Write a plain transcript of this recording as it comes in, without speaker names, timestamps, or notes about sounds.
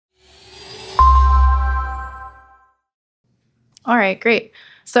All right, great.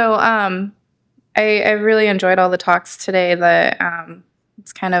 So I really enjoyed all the talks today.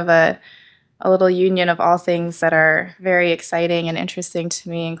 It's kind of a little union of all things that are very exciting and interesting to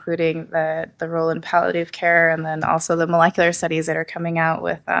me, including the role in palliative care, and then also the molecular studies that are coming out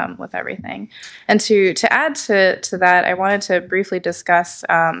with everything. And to add to that, I wanted to briefly discuss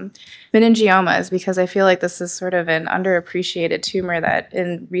meningiomas, because I feel like this is sort of an underappreciated tumor that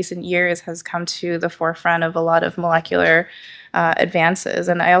in recent years has come to the forefront of a lot of molecular advances.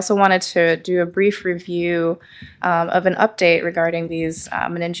 And I also wanted to do a brief review of an update regarding these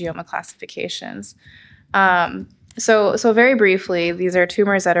meningioma classifications. So very briefly, these are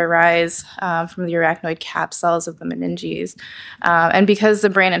tumors that arise from the arachnoid cap cells of the meninges. And because the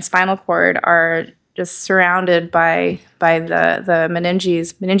brain and spinal cord are just surrounded by the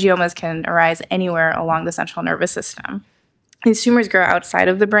meninges, meningiomas can arise anywhere along the central nervous system. These tumors grow outside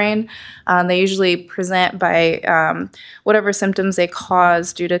of the brain. They usually present by whatever symptoms they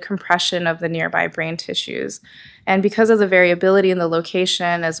cause due to compression of the nearby brain tissues. And because of the variability in the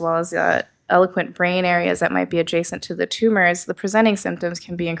location, as well as the eloquent brain areas that might be adjacent to the tumors, the presenting symptoms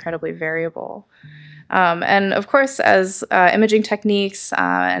can be incredibly variable. And of course, as imaging techniques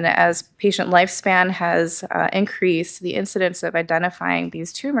and as patient lifespan has increased, the incidence of identifying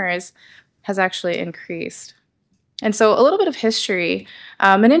these tumors has actually increased. And so a little bit of history.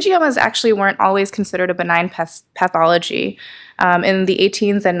 Meningiomas actually weren't always considered a benign pathology. In the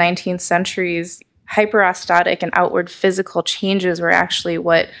 18th and 19th centuries, hyperostotic and outward physical changes were actually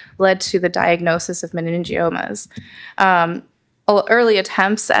what led to the diagnosis of meningiomas. Early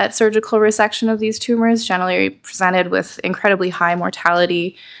attempts at surgical resection of these tumors generally presented with incredibly high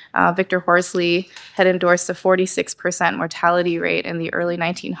mortality. Victor Horsley had endorsed a 46% mortality rate in the early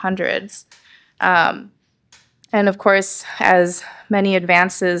 1900s. And of course, as many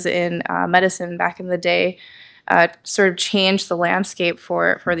advances in medicine back in the day sort of changed the landscape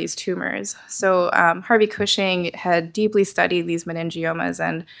for these tumors. So Harvey Cushing had deeply studied these meningiomas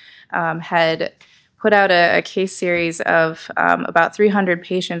and had put out a case series of about 300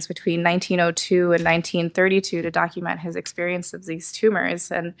 patients between 1902 and 1932 to document his experience of these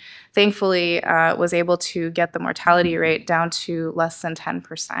tumors, and thankfully was able to get the mortality rate down to less than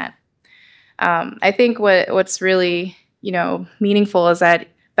 10%. I think what's really, meaningful is that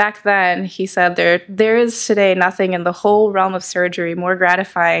back then he said there is today nothing in the whole realm of surgery more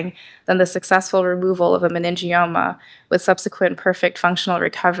gratifying than the successful removal of a meningioma with subsequent perfect functional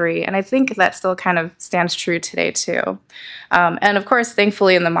recovery. And I think that still kind of stands true today too. And of course,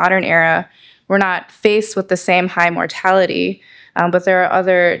 thankfully in the modern era, we're not faced with the same high mortality, but there are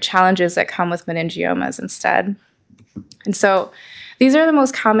other challenges that come with meningiomas instead. And so these are the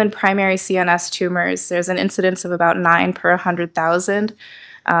most common primary CNS tumors. There's an incidence of about 9 per 100,000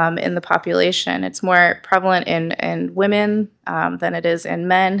 in the population. It's more prevalent in women than it is in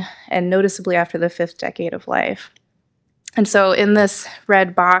men, and noticeably after the 5th decade of life. And so in this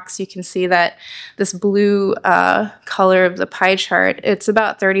red box, you can see that this blue color of the pie chart, it's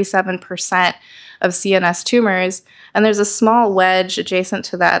about 37% of CNS tumors, and there's a small wedge adjacent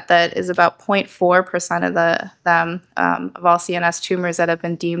to that that is about 0.4% of all CNS tumors that have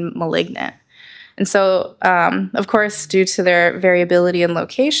been deemed malignant. And so, of course, due to their variability in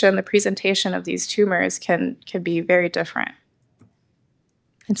location, the presentation of these tumors can be very different.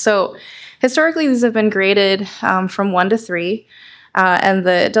 And so, historically, these have been graded from 1 to 3. And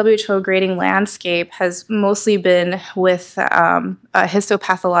the WHO grading landscape has mostly been with a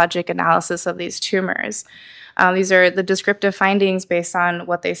histopathologic analysis of these tumors. These are the descriptive findings based on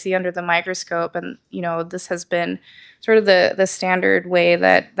what they see under the microscope, and this has been sort of the standard way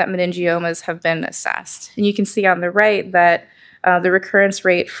that meningiomas have been assessed. And you can see on the right that the recurrence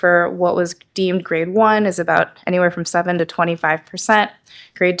rate for what was deemed grade 1 is about anywhere from 7 to 25%.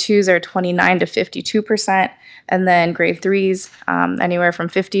 Grade 2s are 29 to 52%. And then grade 3s, anywhere from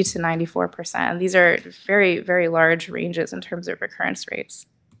 50 to 94%. And these are very, very large ranges in terms of recurrence rates.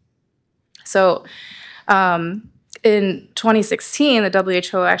 So in 2016, the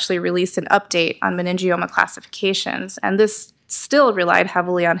WHO actually released an update on meningioma classifications, and this still relied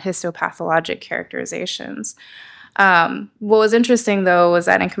heavily on histopathologic characterizations. What was interesting, though, was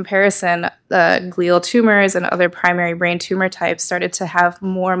that in comparison, glial tumors and other primary brain tumor types started to have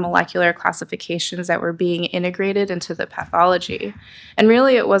more molecular classifications that were being integrated into the pathology. And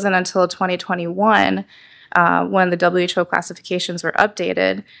really, it wasn't until 2021 when the WHO classifications were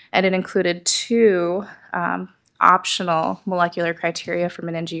updated, and it included 2 optional molecular criteria for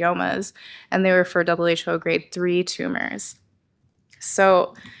meningiomas, and they were for WHO grade 3 tumors.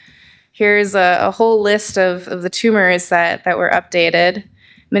 So here's a whole list of the tumors that were updated.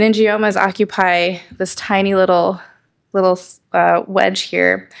 Meningiomas occupy this tiny little little wedge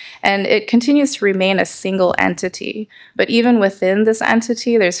here, and it continues to remain a single entity. But even within this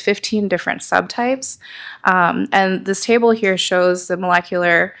entity, there's 15 different subtypes. And this table here shows the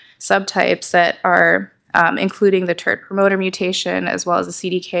molecular subtypes that are including the TERT promoter mutation, as well as the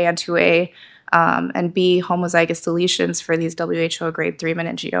CDKN2A and B homozygous deletions for these WHO grade 3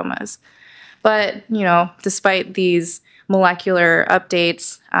 meningiomas. But, despite these molecular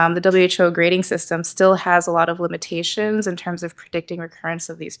updates, the WHO grading system still has a lot of limitations in terms of predicting recurrence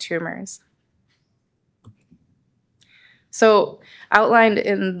of these tumors. So outlined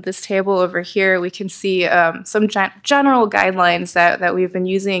in this table over here, we can see some general guidelines that we've been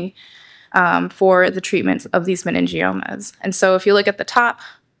using for the treatment of these meningiomas. And so if you look at the top,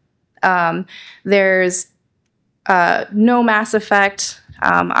 there's no mass effect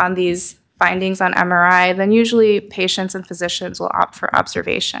on these findings on MRI, then usually patients and physicians will opt for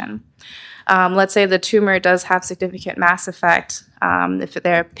observation. Let's say the tumor does have significant mass effect if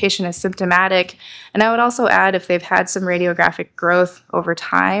their patient is symptomatic. And I would also add if they've had some radiographic growth over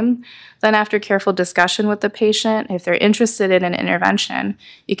time, then after careful discussion with the patient, if they're interested in an intervention,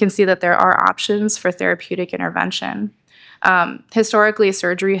 you can see that there are options for therapeutic intervention. Historically,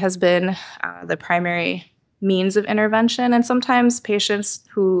 surgery has been the primary means of intervention, and sometimes patients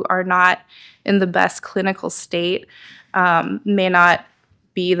who are not in the best clinical state may not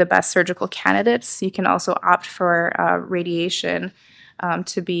be the best surgical candidates. You can also opt for radiation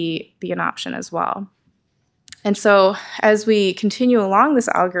to be an option as well. And so as we continue along this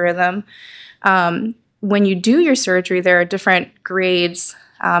algorithm, when you do your surgery, there are different grades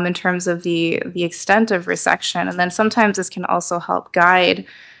in terms of the extent of resection, and then sometimes this can also help guide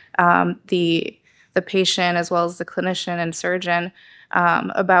the patient as well as the clinician and surgeon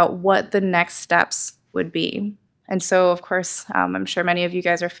about what the next steps would be. And so, of course, I'm sure many of you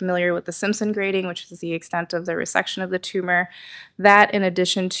guys are familiar with the Simpson grading, which is the extent of the resection of the tumor. That, in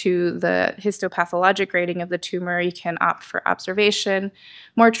addition to the histopathologic grading of the tumor, you can opt for observation,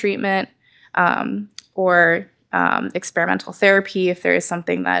 more treatment, or experimental therapy if there is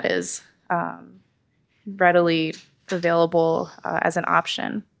something that is readily available as an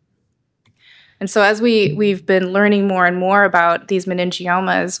option. And so as we've been learning more and more about these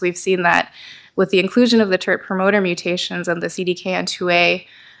meningiomas, we've seen that with the inclusion of the TERT promoter mutations and the CDKN2A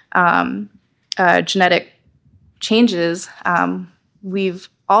genetic changes, we've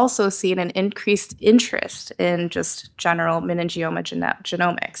also seen an increased interest in just general meningioma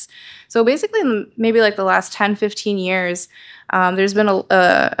genomics. So basically, in maybe like the last 10, 15 years, there's been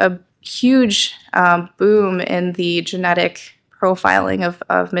a huge boom in the genetic profiling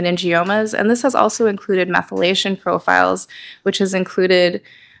of meningiomas, and this has also included methylation profiles, which has included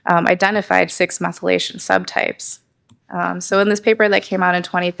identified 6 methylation subtypes. So in this paper that came out in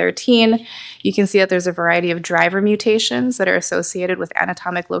 2013, you can see that there's a variety of driver mutations that are associated with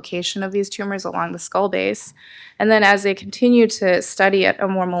anatomic location of these tumors along the skull base. And then as they continue to study at a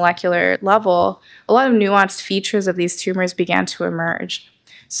more molecular level, a lot of nuanced features of these tumors began to emerge.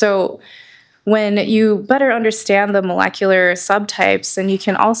 So when you better understand the molecular subtypes, then you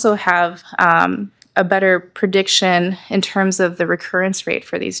can also have a better prediction in terms of the recurrence rate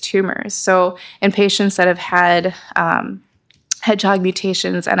for these tumors. So in patients that have had hedgehog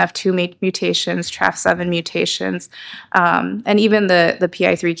mutations, NF2 mutations, TRAF7 mutations, and even the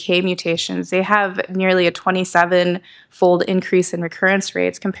PI3K mutations, they have nearly a 27-fold increase in recurrence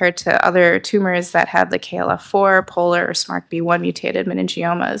rates compared to other tumors that have the KLF4, polar, or SMARCB1 mutated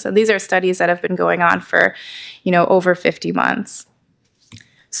meningiomas. And these are studies that have been going on for, over 50 months.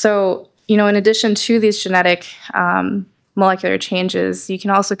 So, in addition to these genetic molecular changes, you can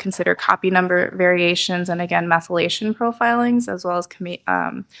also consider copy number variations and, again, methylation profilings, as well as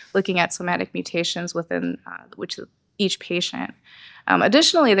looking at somatic mutations within each patient.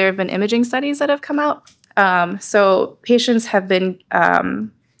 Additionally, there have been imaging studies that have come out. So patients have been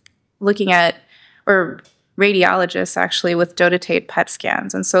looking at, or radiologists actually, with dotatate PET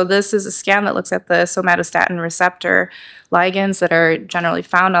scans. And so this is a scan that looks at the somatostatin receptor ligands that are generally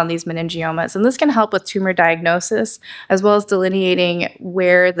found on these meningiomas. And this can help with tumor diagnosis, as well as delineating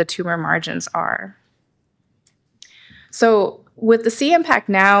where the tumor margins are. So with the cIMPACT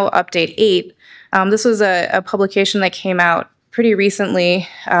Now Update 8, this was a publication that came out pretty recently.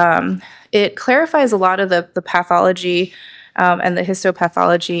 It clarifies a lot of the pathology and the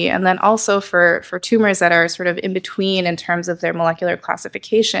histopathology, and then also for tumors that are sort of in between in terms of their molecular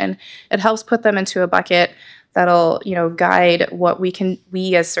classification, it helps put them into a bucket that'll guide what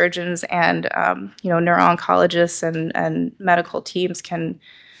we as surgeons and neuro-oncologists and medical teams can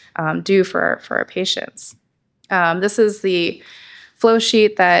do for our patients. This is the flow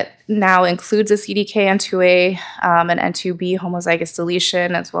sheet that now includes a CDKN2A and N2B homozygous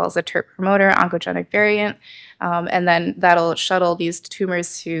deletion, as well as a TERT promoter oncogenic variant. And then that'll shuttle these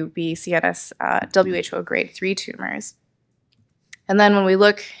tumors to be CNS WHO grade 3 tumors. And then when we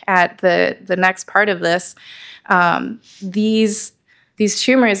look at the next part of this, these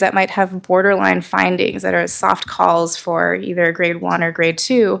tumors that might have borderline findings that are soft calls for either grade 1 or grade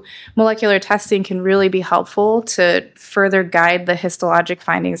 2, molecular testing can really be helpful to further guide the histologic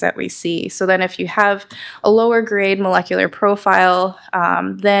findings that we see. So then if you have a lower grade molecular profile,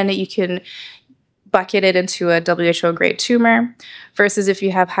 then you can bucket it into a WHO grade tumor, versus if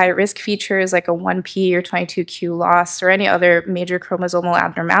you have high risk features like a 1p or 22q loss or any other major chromosomal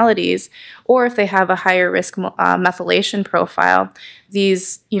abnormalities, or if they have a higher risk methylation profile,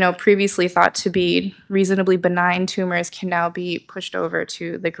 these previously thought to be reasonably benign tumors can now be pushed over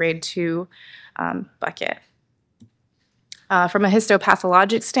to the grade 2 bucket. From a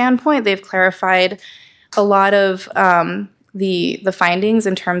histopathologic standpoint, they've clarified a lot of the findings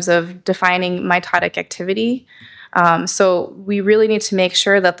in terms of defining mitotic activity. So we really need to make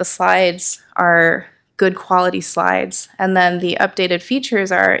sure that the slides are good quality slides. And then the updated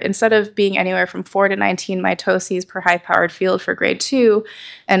features are, instead of being anywhere from 4 to 19 mitoses per high-powered field for grade 2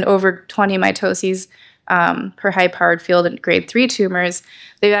 and over 20 mitoses per high-powered field in grade 3 tumors,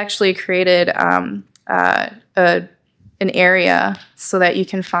 they've actually created an area so that you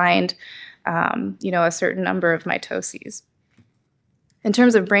can find a certain number of mitoses. In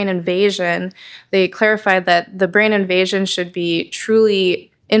terms of brain invasion, they clarified that the brain invasion should be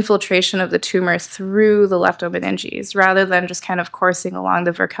truly infiltration of the tumor through the leptomeninges rather than just kind of coursing along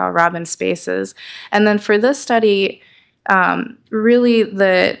the Virchow-Robin spaces. And then for this study, really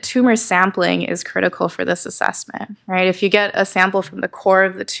the tumor sampling is critical for this assessment, right? If you get a sample from the core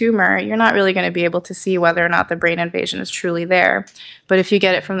of the tumor, you're not really going to be able to see whether or not the brain invasion is truly there. But if you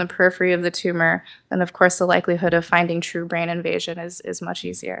get it from the periphery of the tumor, then of course the likelihood of finding true brain invasion is much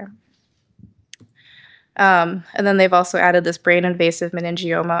easier. And then they've also added this brain invasive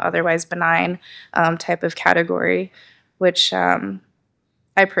meningioma, otherwise benign type of category, which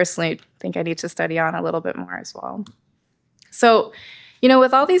I personally think I need to study on a little bit more as well. So,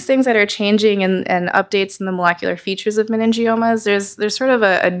 with all these things that are changing and updates in the molecular features of meningiomas, there's sort of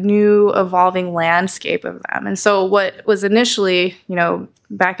a new evolving landscape of them. And so what was initially,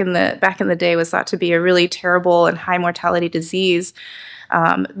 back in the day was thought to be a really terrible and high mortality disease,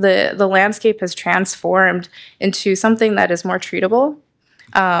 the landscape has transformed into something that is more treatable.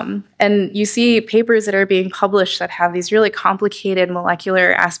 And you see papers that are being published that have these really complicated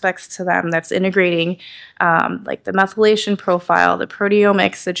molecular aspects to them that's integrating like the methylation profile, the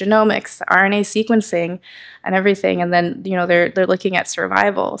proteomics, the genomics, the RNA sequencing, and everything. And then they're looking at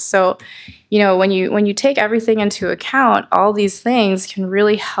survival. So when you take everything into account, all these things can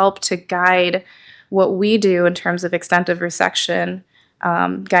really help to guide what we do in terms of extent of resection,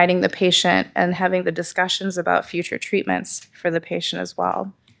 guiding the patient and having the discussions about future treatments for the patient as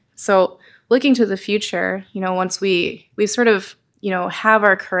well. So looking to the future, once we sort of, have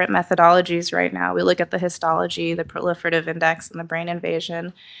our current methodologies right now, we look at the histology, the proliferative index, and the brain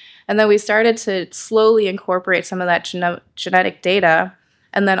invasion, and then we started to slowly incorporate some of that genetic data,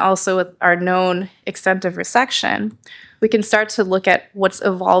 and then also with our known extent of resection, we can start to look at what's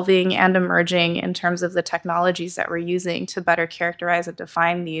evolving and emerging in terms of the technologies that we're using to better characterize and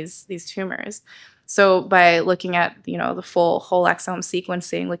define these tumors. So by looking at the full whole exome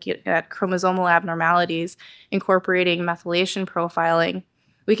sequencing, looking at chromosomal abnormalities, incorporating methylation profiling,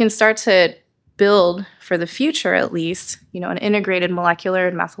 we can start to build, for the future at least, an integrated molecular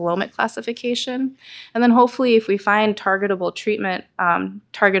and methylomic classification. And then hopefully if we find targetable treatment,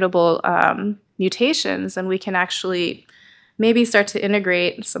 targetable mutations, then we can actually maybe start to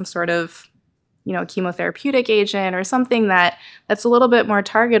integrate some sort of chemotherapeutic agent or something that's a little bit more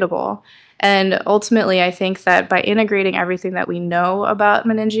targetable. And ultimately, I think that by integrating everything that we know about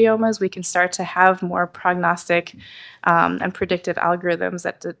meningiomas, we can start to have more prognostic and predictive algorithms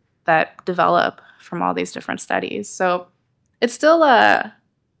that develop from all these different studies. So it's still a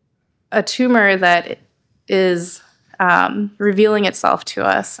tumor that is revealing itself to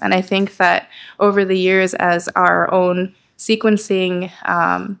us. And I think that over the years, as our own sequencing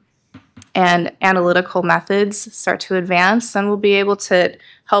and analytical methods start to advance, then we'll be able to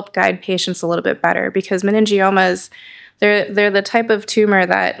help guide patients a little bit better, because meningiomas, they're the type of tumor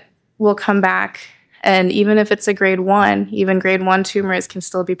that will come back, and even if it's a grade 1, even grade 1 tumors can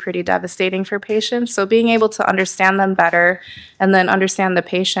still be pretty devastating for patients. So being able to understand them better and then understand the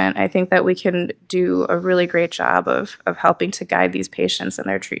patient, I think that we can do a really great job of helping to guide these patients and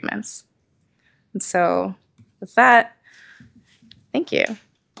their treatments. And so with that, Thank you.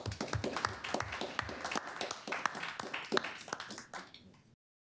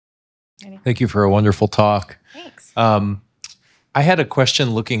 Thank you for a wonderful talk. Thanks. I had a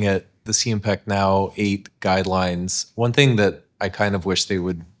question looking at the cIMPACT Now 8 guidelines. One thing that I kind of wish they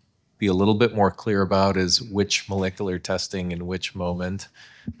would be a little bit more clear about is which molecular testing in which moment,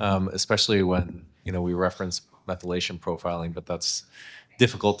 especially when we reference methylation profiling, but that's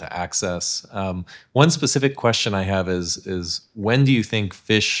difficult to access. One specific question I have is when do you think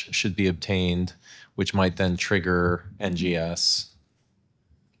fish should be obtained, which might then trigger NGS?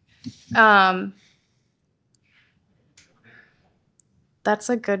 That's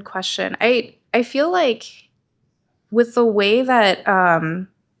a good question. I feel like with the way that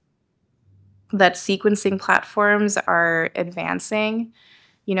that sequencing platforms are advancing,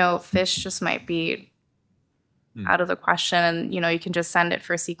 fish just might be out of the question, and you can just send it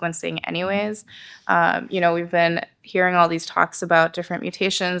for sequencing anyways. We've been hearing all these talks about different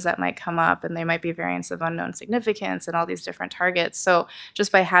mutations that might come up, and they might be variants of unknown significance and all these different targets. So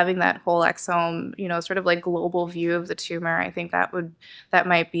just by having that whole exome, sort of like global view of the tumor, I think that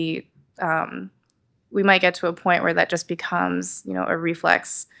might be we might get to a point where that just becomes a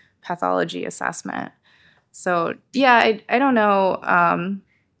reflex pathology assessment. So yeah, I don't know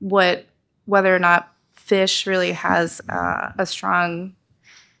whether or not fish really has a strong,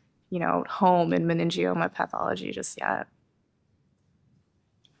 home in meningioma pathology just yet.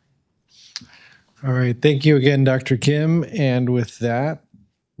 All right. Thank you again, Dr. Kim. And with that,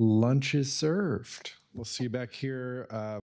 lunch is served. We'll see you back here.